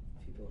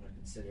people who are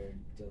considered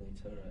Gedolei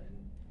Torah and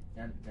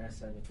not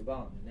necessarily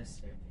Mekubal, and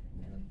necessary,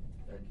 and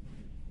like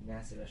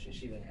massive Rosh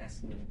Yeshiva and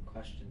asking them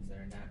questions that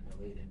are not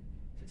related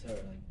to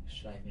Torah, like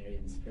should I marry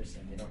this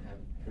person? They don't have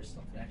a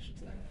personal connection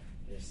to that.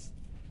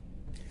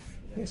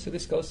 So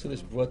this goes to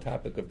this broad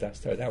topic of Das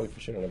Torah. That we for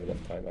sure don't have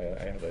enough time.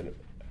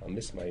 I'll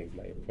miss my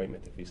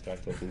appointment if we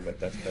start talking about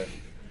Das Torah.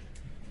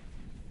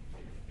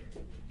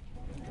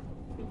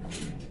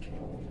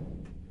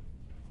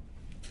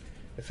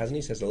 The Chazon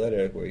Ish has a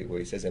letter where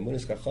he says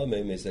Emunas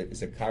Chachamim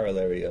is a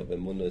corollary of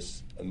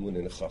Emunas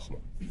Emunin Chachma.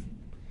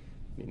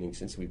 Meaning,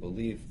 since we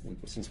believe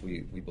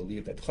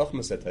that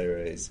Chachma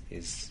Satira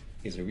is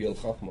a real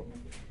Chachma,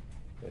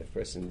 a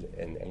person,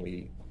 and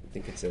we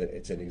think it's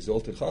an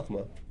exalted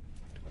Chachma.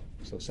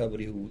 So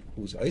somebody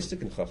who's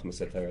Isaac in Chachma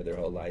Satira their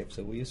whole life,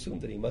 so we assume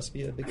that he must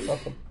be a big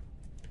Chacham.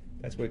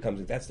 That's where it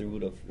comes. That's the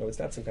root of. No, it's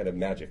not some kind of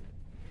magic.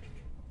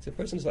 It's a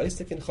person who's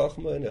Isaac in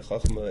Chachma and a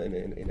Chachma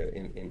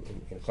in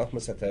Chachma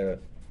Satira,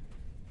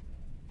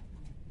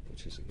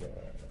 which is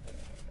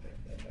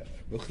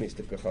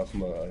Ruchnistic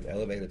Chachma, an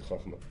elevated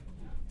Chachma.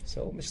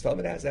 So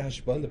Mishtamed has a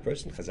hashbon. The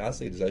person Chazal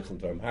say Zeichel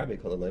Dvarim Harbe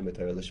Kol Aleim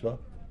Torah Lishma.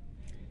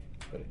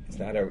 But it's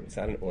not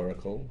an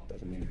oracle.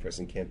 Doesn't mean the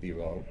person can't be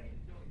wrong.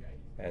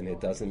 And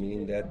it doesn't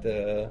mean that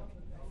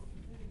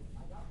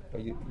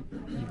you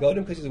go to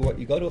him because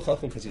you go to a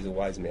chacham because he's a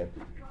wise man.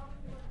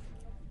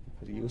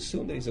 Because you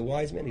assume that he's a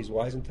wise man. He's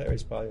wise in Torah.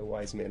 He's probably a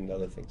wise man in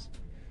other things.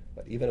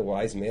 But even a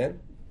wise man,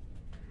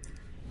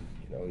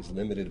 he's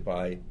limited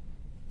by.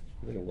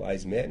 Even a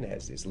wise man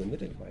is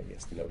limited by. He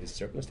has to know his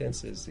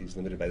circumstances. He's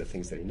limited by the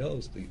things that he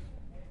knows.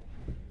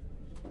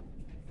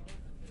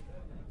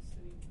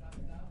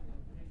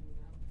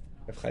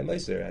 Rav Chaim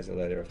Ozer has a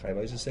letter. Rav Chaim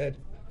Ozer said.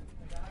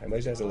 Chaim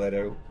Ozer has a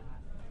letter.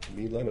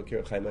 Milan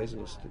Okir Chaim Ozer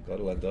was to go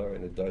to Adar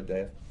and Adar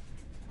there.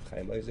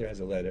 Chaim Ozer has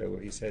a letter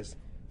where he says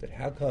that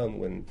how come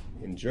when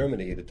in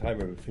Germany at the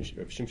time of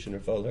Shimshon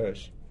Raphael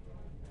Hirsch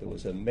there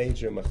was a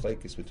major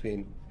machlekes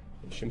between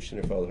Shimshon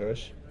Raphael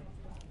Hirsch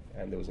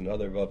and there was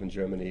another Rav in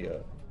Germany,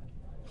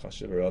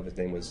 Chashuv Rav, his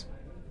name was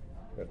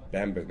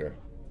Bamberger,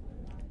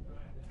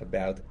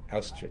 about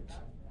Auschwitz.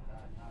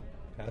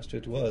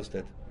 Auschwitz was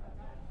that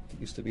it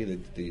used to be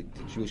the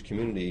Jewish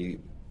community.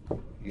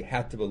 You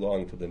had to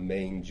belong to the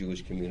main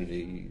Jewish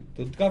community.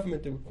 The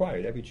government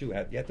required every Jew you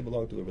had to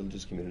belong to a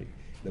religious community.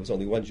 There was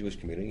only one Jewish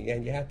community,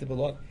 and you had to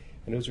belong.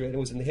 And it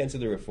was in the hands of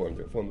the Reformed.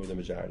 The Reformed were the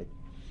majority.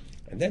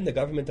 And then the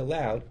government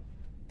allowed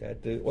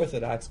that the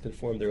Orthodox could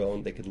form their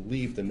own. They could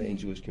leave the main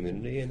Jewish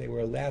community, and they were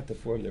allowed to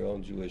form their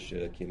own Jewish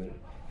community,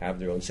 have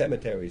their own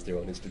cemeteries, their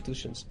own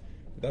institutions.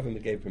 The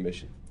government gave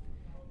permission.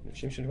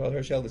 Shimshon Val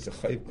Hershel is a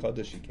Chayiv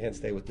Kodesh. You can't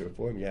stay with the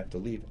reform. You have to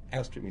leave.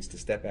 Ouster means to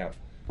step out.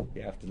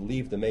 You have to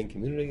leave the main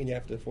community and you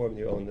have to form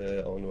your own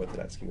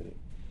Orthodox community.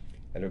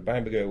 And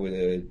Rabbi Beinberger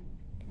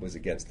was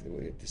against it.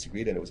 We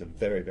disagreed, and it was a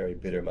very, very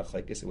bitter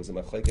machlekes. It was a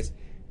machlekes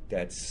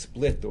that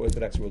split the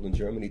Orthodox world in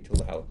Germany till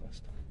the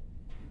Holocaust.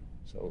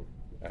 So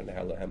I don't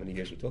know how many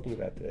years we're talking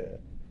about.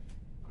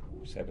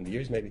 70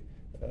 years maybe.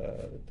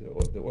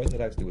 The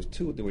Orthodox, there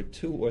were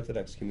two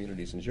Orthodox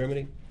communities in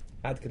Germany.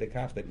 Ad kedei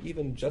kach that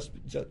even just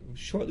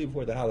shortly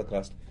before the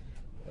Holocaust,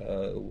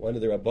 one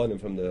of the Rabbanim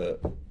from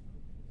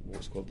what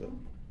was called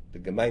the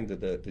Gemeinde,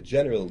 the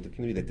general, the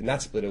community that did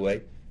not split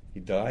away, he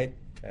died,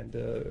 and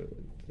the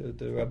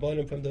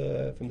Rabbanim from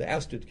the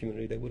ousted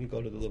community, they wouldn't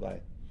go to the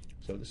Levaya.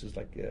 So this is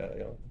like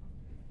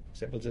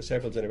several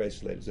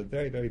generations later. It's a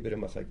very, very bitter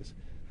machlekes.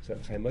 So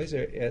Chaim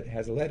Moser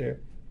has a letter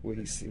where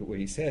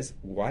he says,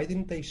 why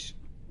didn't they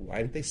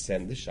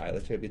send the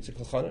Shaila to Rabbi Yitzchak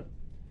Elchanan?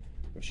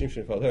 Rav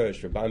Shimshon Fal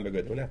Hirsch, Rav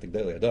Beinberger, they were not the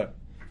Gdolei Hadar.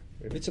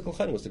 Rabbi Yitzchak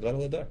Elchanan was the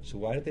Gadol Hadar. So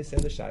why didn't they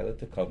send the Shaila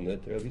to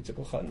Kovna to Rabbi Yitzchak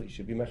Elchanan? He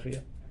should be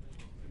Mechriya.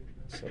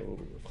 So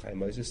Chaim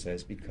Moser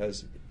says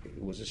because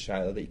it was a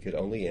Shaila that you could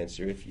only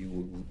answer if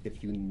you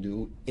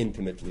knew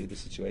intimately the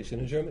situation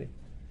in Germany.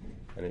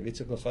 And Rabbi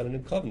Yitzchak Elchanan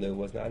in Kovna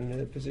was not in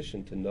a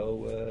position to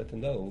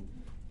know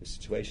the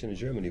situation in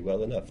Germany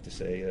well enough to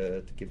say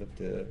to give up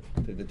to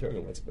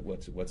determine what's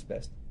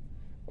best.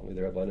 Only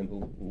the Rabbanim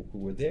who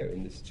were there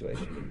in this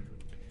situation.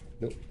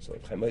 No, so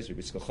if Chaim Moser,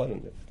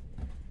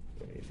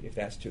 if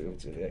that's true,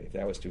 if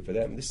that was true for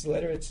them, this is a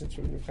letter. It's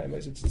from Chaim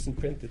Moser. It's in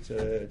print. It's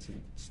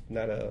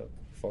not a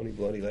phony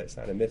baloney letter. It's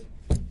not a myth.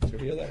 It's a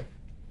real letter.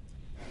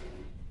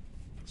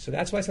 So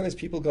that's why sometimes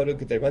people they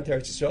run to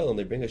Eretz Yisrael and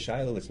they bring a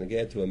shayla that's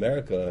neged to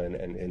America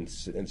and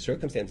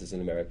circumstances in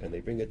America, and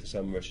they bring it to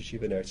some Rosh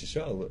Yeshiva in Eretz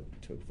Yisrael.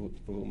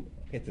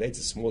 Today it's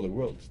a smaller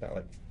world. It's not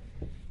like,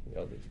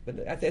 but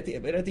at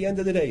the end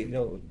of the day,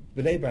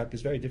 Bnei Brak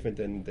is very different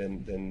than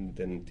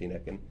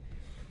Teaneck,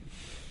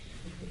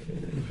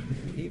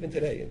 even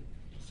today.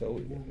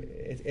 So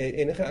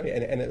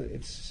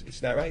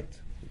it's not right.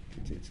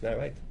 It's not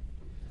right.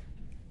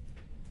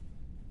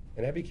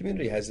 And every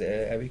community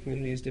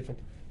is different.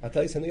 I'll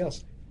tell you something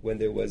else. When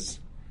there was,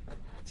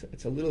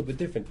 it's a little bit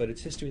different, but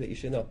it's history that you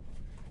should know.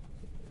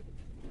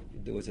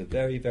 There was a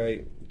very,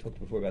 very, we talked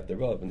before about the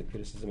Rav and the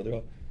criticism of the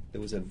Rav. There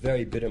was a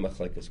very bitter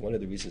machlekes. One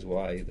of the reasons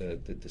why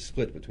the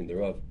split between the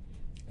Rav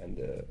and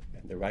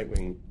the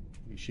right-wing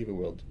yeshiva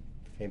world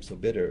became so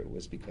bitter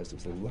was because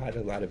there was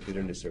a lot of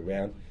bitterness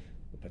around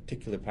the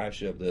particular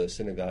parsha of the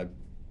synagogue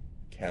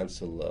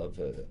council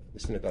the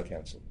synagogue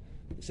council.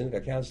 The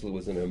synagogue council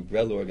was an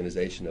umbrella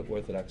organization of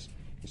Orthodox,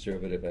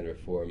 conservative, and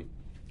Reform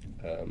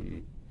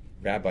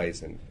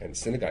rabbis and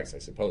synagogues, I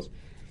suppose,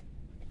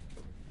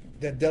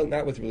 that dealt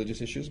not with religious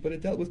issues, but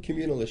it dealt with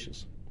communal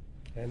issues.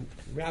 And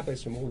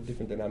rabbis from all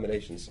different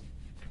denominations,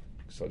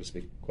 so to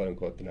speak,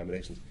 quote-unquote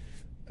denominations,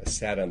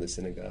 sat on the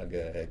synagogue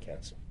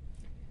council.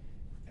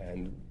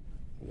 And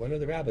one of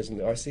the rabbis in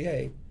the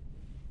RCA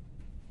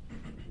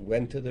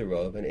went to the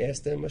Rav and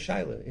asked him,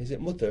 Shaila, is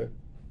it mutter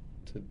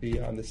to be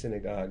on the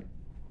synagogue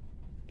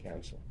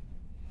council?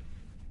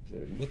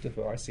 Is it mutter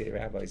for RCA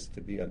rabbis to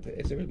be on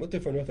is it mutter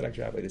for an Orthodox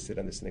rabbi to sit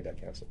on the synagogue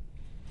council?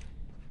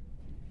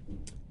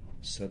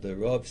 So the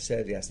Rav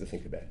said he has to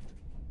think about it.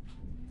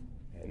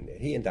 And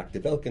he and Dr.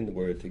 Belkin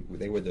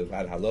they were the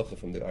Vad Halacha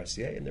from the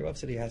RCA, and the Rav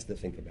said he has to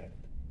think about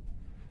it.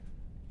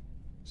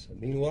 So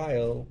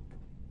meanwhile,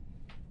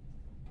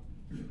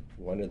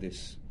 one of the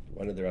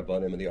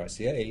Rabbanim in the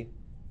RCA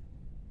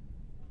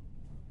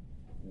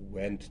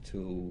went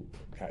to,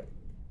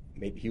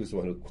 maybe he was the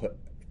one who,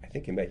 I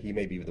think he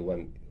may be the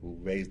one who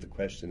raised the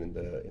question in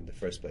the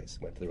first place,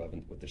 went to the Rav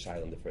with the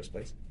Shaila in the first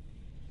place.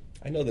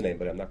 I know the name,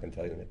 but I'm not going to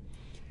tell you the name.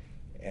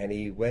 And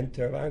he went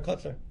to Rav Aaron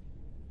Kotler,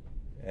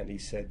 and he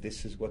said,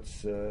 "This is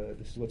what's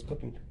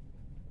cooking."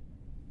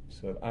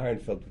 So Aaron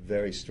felt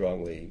very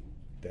strongly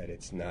that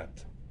it's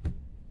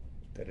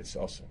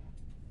also,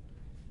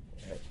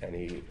 and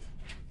he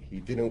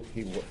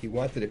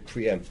wanted to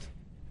preempt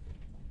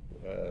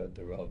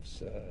the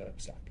Rav's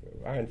psak.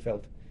 Aaron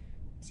felt,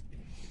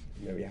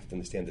 you have to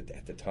understand that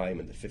at the time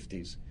in the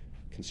 50s,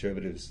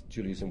 conservatives,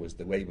 Judaism was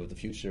the wave of the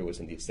future, was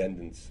in the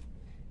ascendance,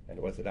 and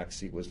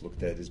Orthodoxy was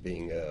looked at as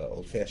being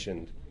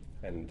old-fashioned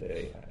and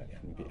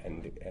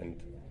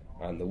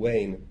on the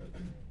wane.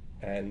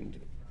 And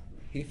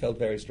he felt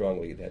very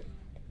strongly that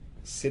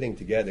sitting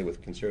together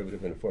with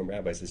conservative and Reform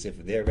rabbis as if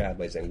they're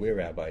rabbis and we're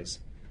rabbis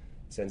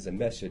sends a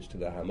message to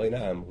the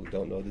Hamoinam who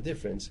don't know the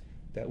difference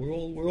that we're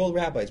all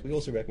rabbis. We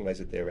also recognize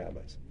that they're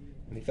rabbis,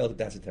 and he felt that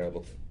that's a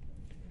terrible thing.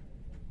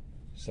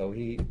 So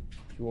he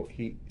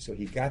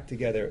got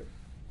together.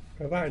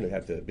 Rav Aaron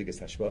had the biggest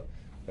hashpah.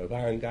 Rav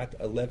Aaron got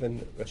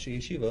 11 Rashi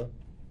Yeshiva,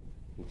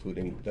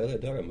 including Dora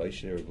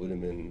Moshe, Rav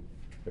Udeman,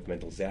 Rav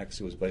Mendel Zaks,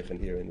 who was Beichen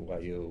here in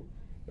YU,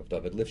 Rav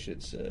David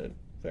Lifshitz,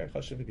 very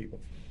chashuv people,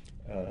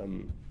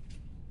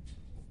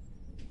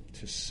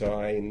 to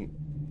sign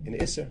in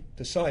Isser,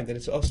 to sign that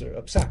it's usher,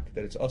 a psak,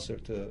 that it's usher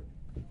to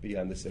be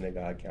on the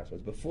synagogue council.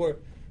 Before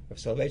Rav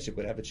Soloveitchik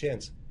would have a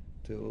chance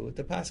to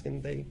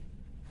paskin, they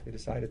they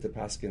decided to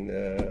paskin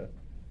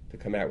to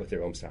come out with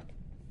their own psak.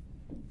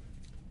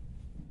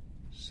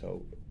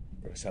 So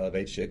Rav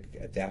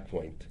Soloveitchik at that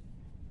point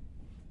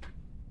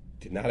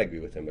did not agree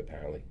with him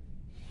apparently,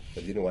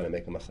 but he didn't want to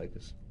make a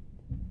machlekes.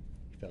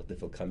 He felt if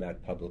he'll come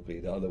out publicly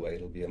the other way,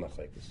 it'll be a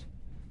machlekes.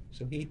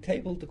 So he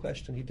tabled the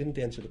question. He didn't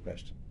answer the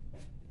question.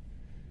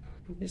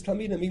 His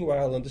Talmidim,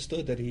 meanwhile,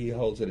 understood that he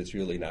holds that it's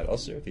really not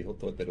usher. If he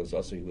thought that it was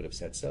usher, he would have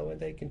said so, and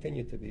they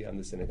continue to be on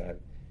the synagogue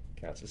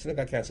council. The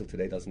synagogue council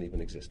today doesn't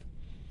even exist.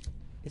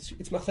 It's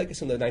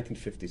machlekes in the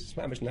 1950s.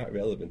 It's not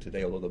relevant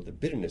today, although the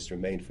bitterness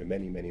remained for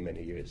many, many,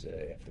 many years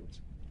afterwards.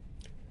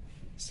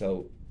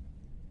 So,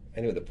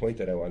 anyway, the point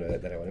that I want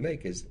to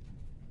make is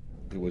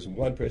there was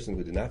one person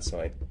who did not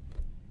sign,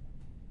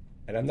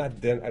 and I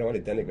don't want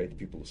to denigrate the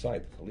people who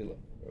signed, Chalila,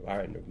 or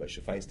Aaron, or Moshe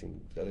Feinstein,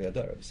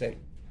 the same.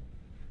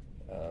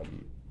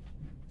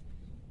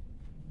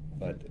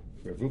 But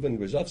Rav Reuven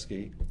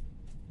Grozovsky,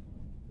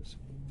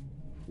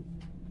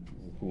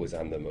 who was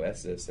on the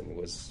Moesis and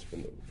was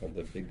from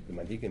the big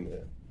Manhigim,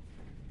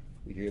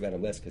 we hear about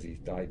him less because he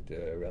died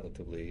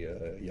relatively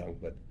young,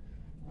 but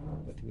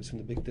he was from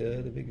the big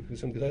he was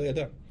from Gedolei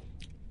Hadar.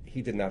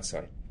 He did not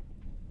sign,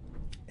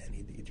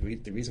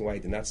 and the reason why he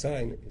did not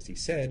sign is he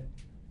said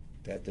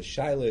that the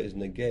shaila is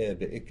negeh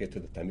be'ikeh to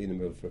the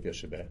Talmidim of Rav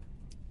Yoshe Ber,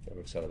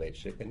 Rav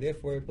Soloveitchik, and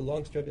therefore it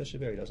belongs to Rav Yoshe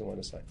Ber. He doesn't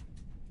want to sign.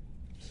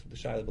 So the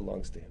shaila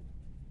belongs to him.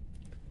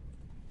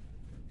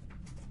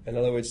 In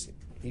other words,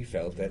 he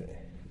felt that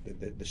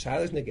the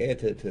shaila is negeh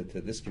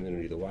to this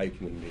community, the Y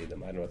community, the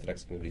modern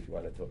Orthodox community, if you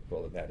want to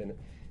call it that, and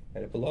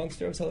it belongs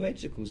to Rav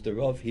Soloveitchik, who's the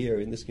Rav here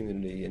in this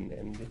community,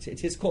 and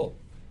it's his call.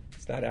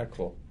 It's not our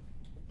call.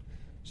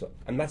 So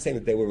I'm not saying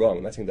that they were wrong.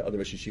 I'm not saying the other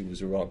Rosh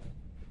Yeshivas were wrong.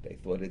 They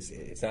thought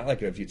it's not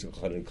like Rav Yitzchak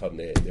Chon and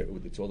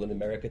Kovne. It's all in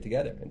America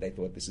together, and they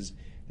thought this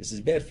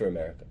is bad for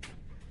America.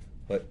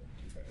 But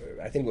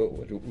I think where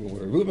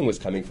Reuben was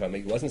coming from,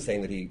 he wasn't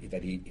saying that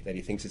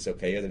he thinks it's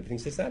okay or that he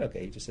thinks it's not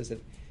okay. He just says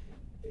that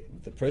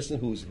the person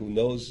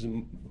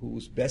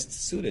who's best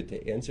suited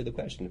to answer the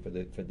question for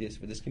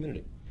this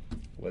community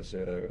was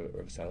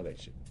Rav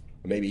Soloveitchik.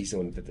 Or maybe he's the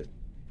one that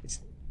it's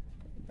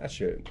not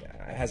sure. It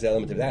has an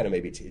element of that, or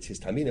maybe it's his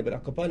Talmidim.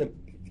 But Akapanim,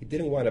 he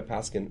didn't want to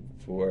paskin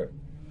for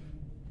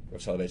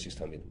Rav Soloveitchik's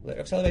Talmidim.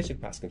 Rav Soloveitchik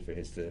paskin for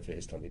his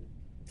Talmidim.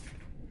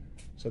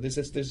 So there's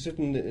a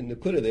certain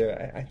nekuda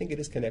there. I think it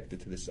is connected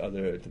to this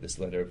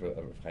letter of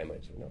Rav Chaim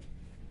Oizer.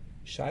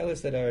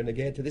 Shilas that are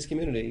neged to this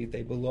community,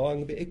 they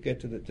belong be'ikah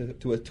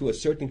to a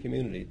certain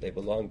community. They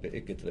belong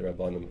be'ikah to the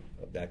Rabbanim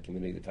of that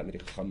community, the Talmidei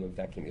Chacham of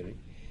that community.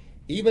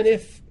 Even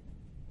if,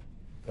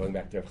 going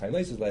back to Rav Chaim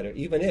Oizer's letter,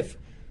 even if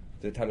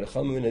the Talmidei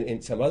Chacham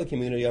in some other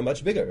community are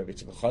much bigger. Rav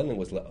Yitzchak Chon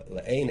was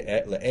la'ein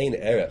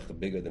erech,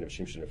 bigger than Rav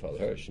Shimshon Raphael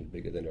Hirsch, and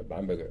bigger than Rav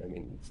Bamberger. I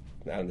mean, it's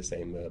not on the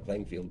same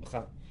playing field.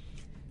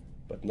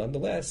 But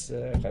nonetheless,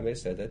 Chaim Oizer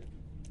said that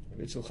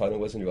Rav Yitzchak Chon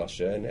was in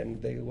Russia,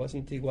 and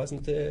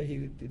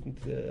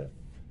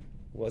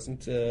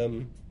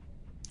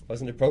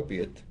wasn't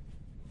appropriate.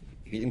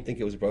 He didn't think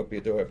it was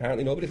appropriate, or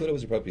apparently nobody thought it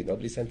was appropriate.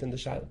 Nobody sent in the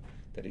shaila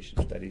that he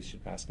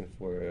should paskin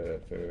for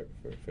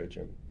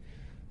Germany.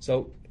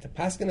 So to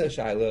paskin a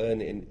shaila,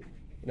 and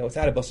it's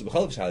not a basu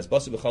b'chalav shaila. It's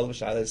basu b'chalav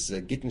shaila. It's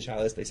gittin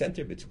shaila. They sent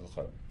her Yitzchak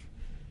Chon.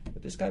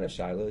 But this kind of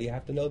shaila, you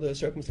have to know the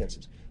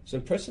circumstances. So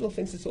in personal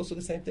things, it's also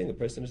the same thing. A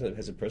person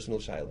has a personal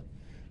shaila,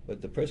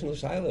 but the personal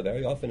shaila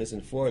very often is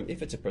informed.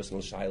 If it's a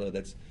personal shaila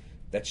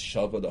that's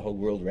shava the whole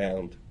world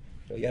round.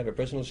 So you have a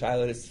personal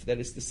shaila that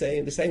is the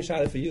same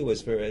shaila for you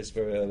as for a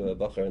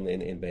bacher in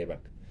Bnei Brak.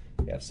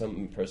 You have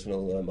some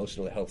personal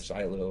emotional health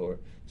shaila,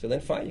 so then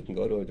fine, you can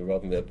go to the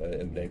Rav in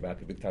Bnei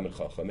Brak, a big Talmid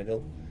Chacham, and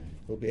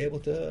he'll be able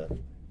to.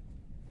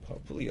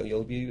 Hopefully,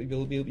 you'll be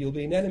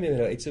an enemy in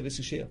Eitzav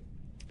V'Sushia.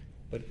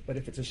 But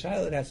if it's a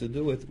shaila that has to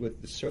do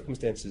with the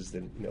circumstances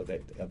that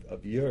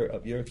of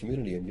your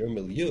community and your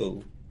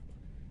milieu,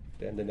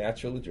 then the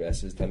natural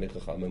address is Talmid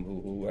Chachamim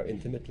who are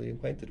intimately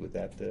acquainted with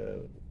that,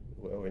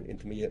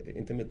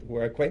 who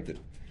are acquainted,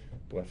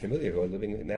 who are familiar, who are living in that.